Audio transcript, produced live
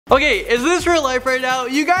Okay, is this real life right now?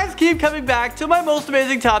 You guys keep coming back to my most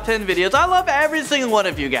amazing top 10 videos. I love every single one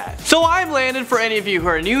of you guys. So I'm Landon. For any of you who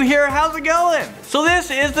are new here, how's it going? So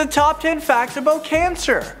this is the top 10 facts about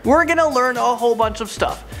cancer. We're gonna learn a whole bunch of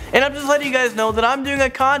stuff. And I'm just letting you guys know that I'm doing a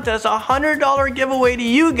contest, a $100 giveaway to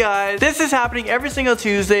you guys. This is happening every single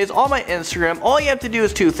Tuesdays on my Instagram. All you have to do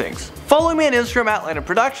is two things. Follow me on Instagram at Landon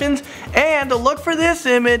Productions and look for this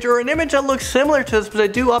image or an image that looks similar to this, because I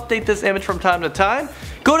do update this image from time to time.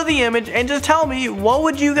 Go to the image and just tell me what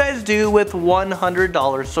would you guys do with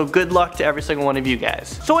 $100. So good luck to every single one of you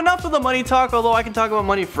guys. So enough of the money talk, although I can talk about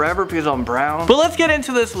money forever because I'm brown. But let's get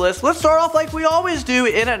into this list. Let's start off like we always do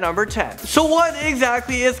in at number 10. So what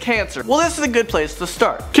exactly is cancer? Well, this is a good place to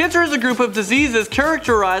start. Cancer is a group of diseases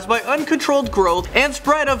characterized by uncontrolled growth and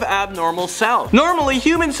spread of abnormal cells. Normally,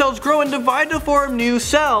 human cells grow and divide to form new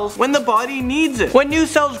cells when the body needs it. When new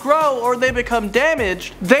cells grow or they become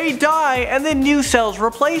damaged, they die and then new cells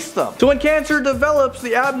replace them. So when cancer develops,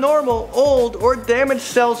 the abnormal, old, or damaged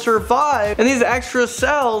cells survive, and these extra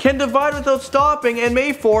cells can divide without stopping and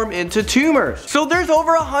may form into tumors. So there's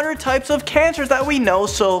over 100 types of cancers that we know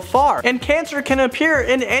so far, and cancer can appear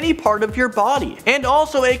in any part of your body, and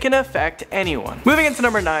also it can affect anyone. Moving into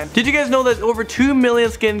number 9. Did you guys know that over 2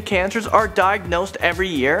 million skin cancers are diagnosed every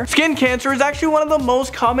year? Skin cancer is actually one of the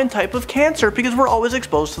most common type of cancer because we're always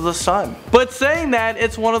exposed to the sun. But saying that,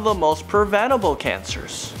 it's one of the most preventable cancers.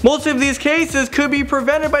 Most of these cases could be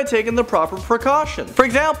prevented by taking the proper precautions. For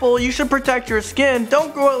example, you should protect your skin,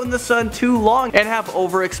 don't go out in the sun too long and have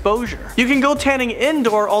overexposure. You can go tanning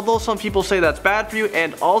indoor, although some people say that's bad for you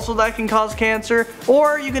and also that can cause cancer,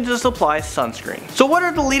 or you can just apply sunscreen. So what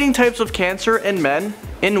are the leading types of cancer in men,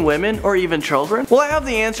 in women, or even children? Well, I have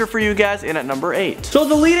the answer for you guys in at number 8. So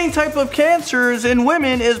the leading type of cancers in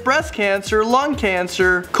women is breast cancer, lung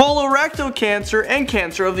cancer, colorectal cancer, and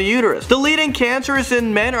cancer of the uterus. The leading cancers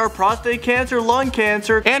in men are prostate cancer, lung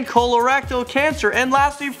cancer, and colorectal cancer. And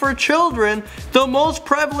lastly, for children, the most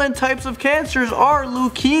prevalent types of cancers are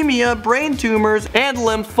leukemia, brain tumors, and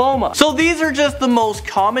lymphoma. So these are just the most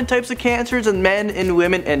common types of cancers in men, in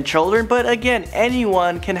women, and children. But again,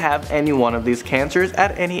 anyone can have any one of these cancers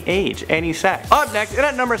at any age, any sex. Up next, in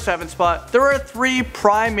at number 7 spot, there are 3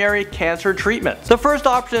 primary cancer treatments. The first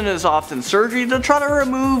option is often surgery to try to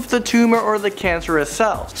remove the tumor or the cancerous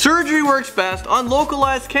cells. Surgery works best on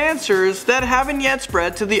localized cancers that haven't yet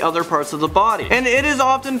spread to the other parts of the body, and it is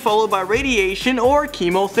often followed by radiation or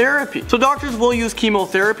chemotherapy. So doctors will use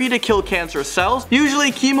chemotherapy to kill cancer cells.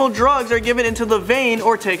 Usually chemo drugs are given into the vein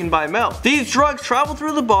or taken by mouth. These drugs travel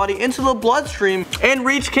through the body into the bloodstream and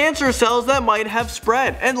reach cancer cells that might have spread.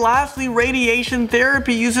 And lastly, radiation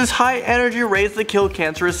therapy uses high energy rays to kill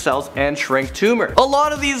cancerous cells and shrink tumors. A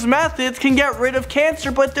lot of these methods can get rid of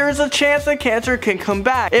cancer, but there is a chance that cancer can come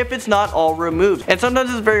back if it's not all removed. And sometimes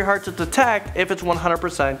it's very hard to detect if it's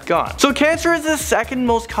 100% gone. So cancer is the second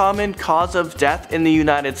most common cause of death in the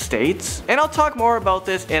United States. And I'll talk more about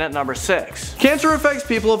this in at number 6. Cancer affects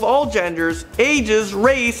people of all genders, ages,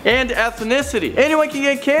 race, and ethnicity. Anyone can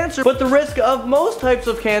get cancer, but the risk of most types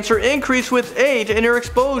of cancer increase with age and your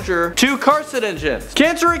exposure to carcinogens.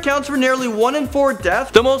 Cancer accounts for nearly 1 in 4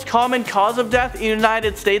 deaths. The most common cause of death in the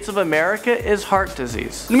United States of America is heart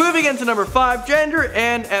disease. Moving into number 5, gender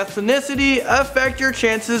and ethnicity affect your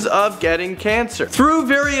chances of getting cancer. Through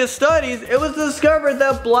various studies, it was discovered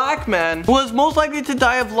that black men was most likely to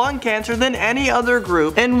die of lung cancer than any other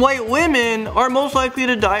group, and white women are most likely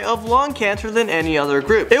to die of lung cancer than any other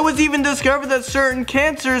group. It was even discovered that certain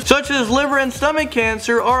cancers, such as liver and stomach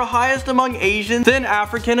cancer, are highest among Asians than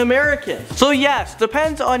African Americans. So yes,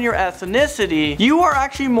 depends on your ethnicity, you are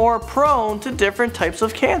actually more prone to different types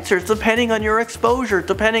of cancers depending on your exposure,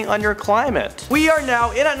 depending on your climate. We are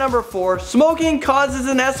now in at number 4. Smoking causes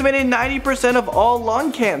an estimated 90% of all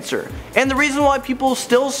lung cancer. And the reason why people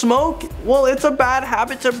still smoke, well, it's a bad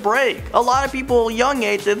habit to break. A lot of people young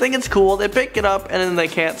age, they think it's cool, they pick it up and then they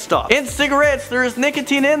can't stop. In cigarettes, there's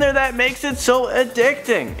nicotine in there that makes it so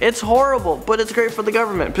addicting. It's horrible, but it's great for the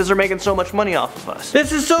government because they're making so much money off of us.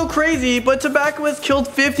 This is so crazy, but tobacco has killed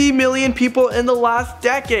 50 million people in the last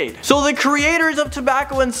decade. So the creators of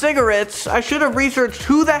tobacco and cigarettes, I should have researched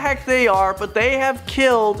who the heck they are, but they have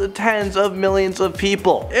killed tens of millions of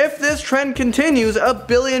people. If this trend continues, 1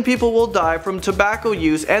 billion people will die from tobacco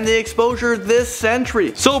use and the exposure this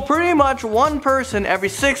century. So pretty much 1 person every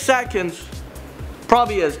 6 seconds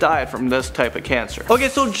probably has died from this type of cancer. Okay,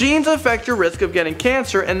 so genes affect your risk of getting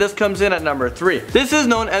cancer, and this comes in at number 3. This is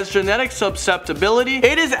known as genetic susceptibility.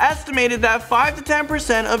 It is estimated that 5 to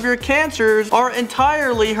 10% of your cancers are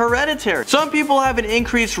entirely hereditary. Some people have an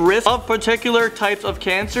increased risk of particular types of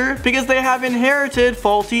cancer because they have inherited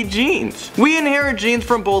faulty genes. We inherit genes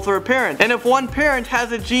from both our parents, and if one parent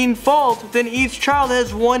has a gene fault, then each child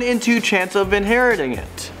has 1 in 2 chance of inheriting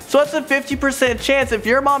it. So that's a 50% chance. If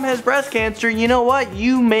your mom has breast cancer, you know what?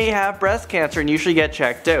 You may have breast cancer and you should get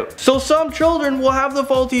checked out. So some children will have the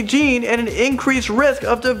faulty gene and an increased risk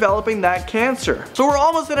of developing that cancer. So we're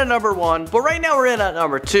almost in at number 1, but right now we're in at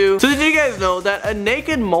number 2. So did you guys know that a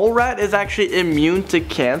naked mole rat is actually immune to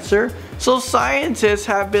cancer? So scientists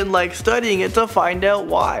have been studying it to find out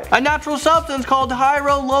why. A natural substance called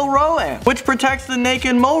hyaluronic, which protects the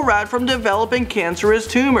naked mole rat from developing cancerous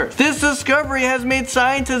tumors. This discovery has made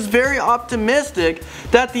scientists very optimistic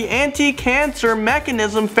that the anti-cancer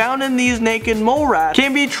mechanism found in these naked mole rats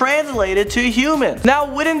can be translated to humans. Now,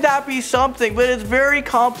 wouldn't that be something? But it's very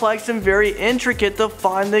complex and very intricate to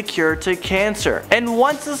find the cure to cancer. And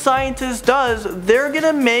once the scientist does, they're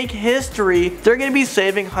gonna make history. They're gonna be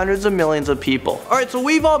saving hundreds of millions of people. Alright, so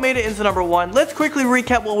we've all made it into number 1. Let's quickly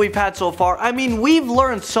recap what we've had so far. I mean, we've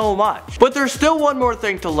learned so much, but there's still one more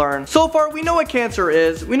thing to learn. So far, we know what cancer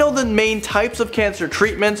is. We know the main types of cancer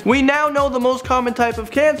treatments. We now know the most common type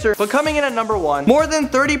of cancer, but coming in at number 1, more than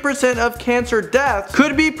 30% of cancer deaths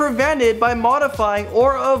could be prevented by modifying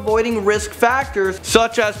or avoiding risk factors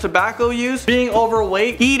such as tobacco use, being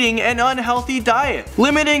overweight, eating an unhealthy diet,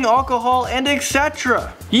 limiting alcohol, and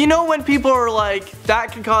etc. You know when people are like,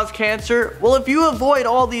 that can cause cancer? Well, if you avoid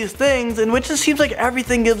all these things, and which it seems like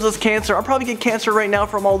everything gives us cancer. I'll probably get cancer right now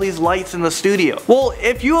from all these lights in the studio. Well,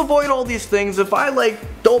 if you avoid all these things, if I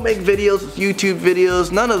don't make videos, YouTube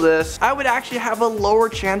videos, none of this, I would actually have a lower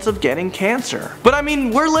chance of getting cancer. But I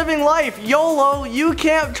mean, we're living life. YOLO, you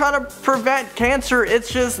can't try to prevent cancer.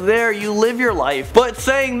 It's just there. You live your life. But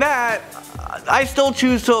saying that, I still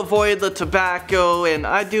choose to avoid the tobacco, and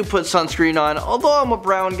I do put sunscreen on. Although I'm a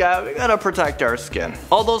brown guy, we gotta protect our skin.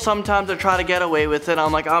 Although sometimes I try to get away with it.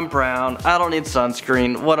 I'm like, I'm brown, I don't need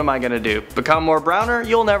sunscreen. What am I gonna do? Become more browner?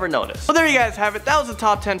 You'll never notice. Well, there you guys have it. That was the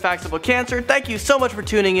top 10 facts about cancer. Thank you so much for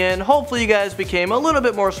tuning in. Hopefully you guys became a little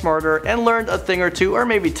bit more smarter and learned a thing or 2, or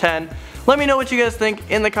maybe 10. Let me know what you guys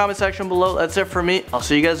think in the comment section below. That's it for me. I'll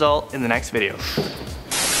see you guys all in the next video.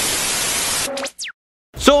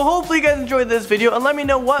 So hopefully you guys enjoyed this video, and let me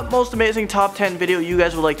know what most amazing top 10 video you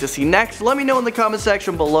guys would like to see next. Let me know in the comment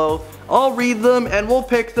section below. I'll read them and we'll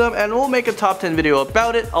pick them and we'll make a top 10 video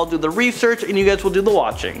about it. I'll do the research and you guys will do the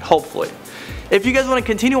watching, hopefully. If you guys want to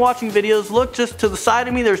continue watching videos, look just to the side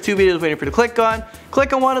of me. There's 2 videos waiting for you to click on.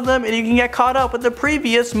 Click on one of them and you can get caught up with the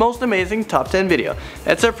previous most amazing top 10 video.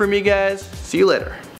 That's it for me, guys. See you later.